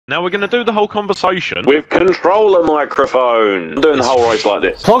Now we're going to do the whole conversation with controller microphone. I'm doing the whole race like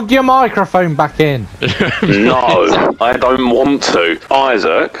this. Plug your microphone back in. No, I don't want to.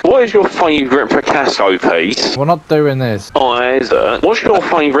 Isaac, what is your favourite Picasso piece? We're not doing this. Isaac, what's your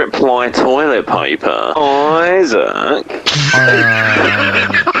favourite ply toilet paper? Isaac.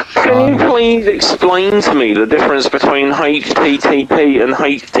 Can you please explain to me the difference between HTTP and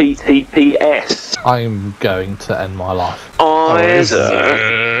HTTPS? I'm going to end my life.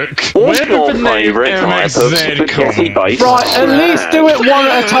 Isaac, what's your favourite type of spaghetti-based Right, at least do it one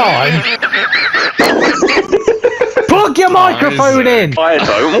at a time. Plug your microphone in. I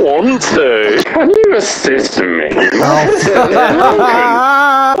don't want to. Can you assist me?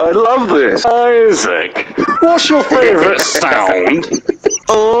 I love this. Isaac, what's your favourite sound?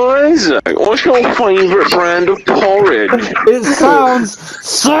 Isaac, what's your favourite brand of porridge? It sounds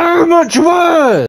so much worse.